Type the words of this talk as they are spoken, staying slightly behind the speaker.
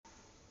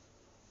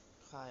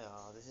Hi,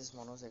 this is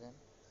Manoj again.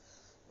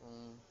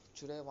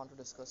 Today I want to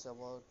discuss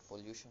about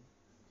pollution.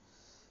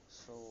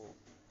 So,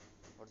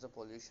 what's the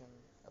pollution?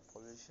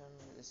 Pollution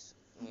is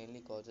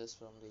mainly causes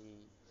from the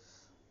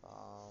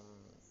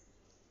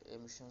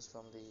emissions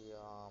from the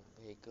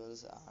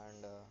vehicles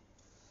and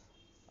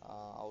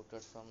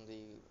outlet from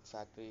the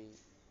factory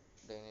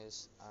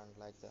drainage and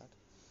like that.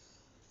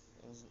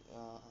 Is-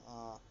 Uh,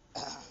 uh,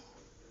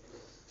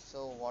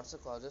 so, what's the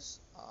causes?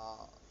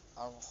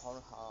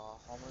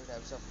 How many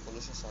types of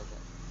pollution are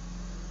there?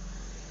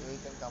 We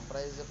can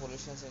comprise the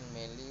pollutions in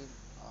mainly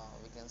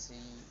we can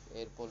see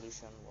air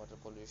pollution, water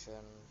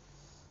pollution,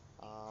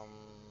 um,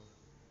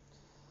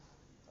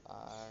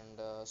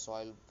 and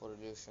soil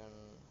pollution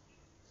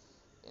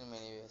in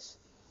many ways.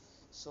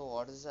 So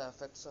what is the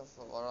effects of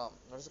or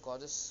what is the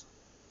causes,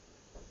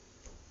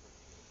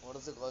 what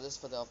is the causes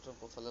for the after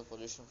for the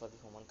pollution for the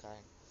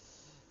humankind?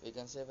 We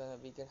can say when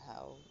we can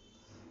have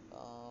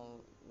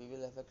we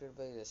will affected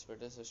by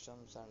respiratory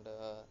systems and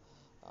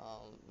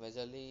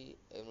majorly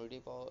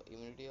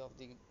immunity of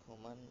the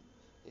human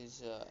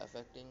is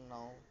affecting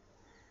now.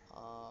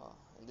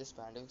 In this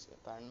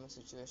pandemic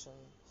situation,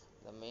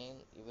 the main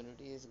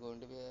immunity is going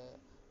to be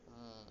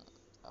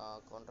a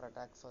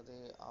counterattack for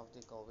the of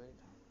the COVID,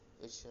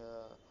 which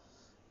uh,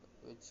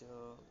 which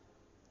uh,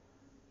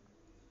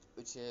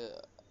 which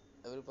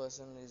every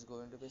person is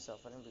going to be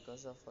suffering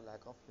because of a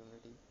lack of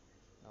immunity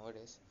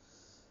nowadays.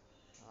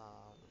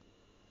 Um,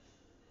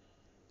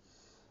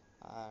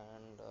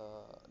 and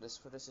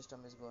respiratory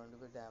system is going to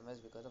be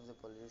damaged because of the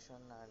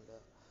pollution, and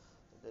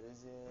there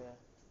is a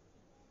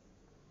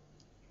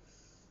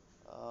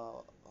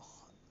uh,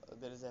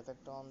 there is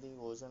effect on the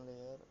ozone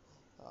layer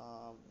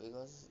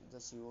because the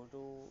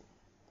CO2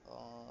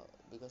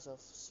 because of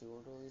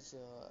CO2 is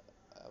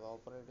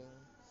evaporating,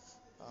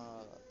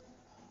 uh,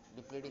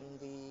 depleting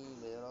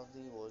the layer of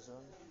the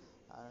ozone,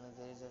 and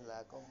there is a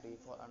lack of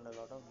and a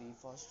lot of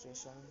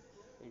deforestation.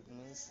 It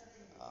means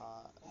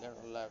that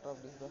a lot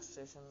of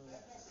deforestation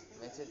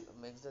makes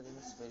the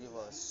things very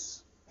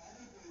worse.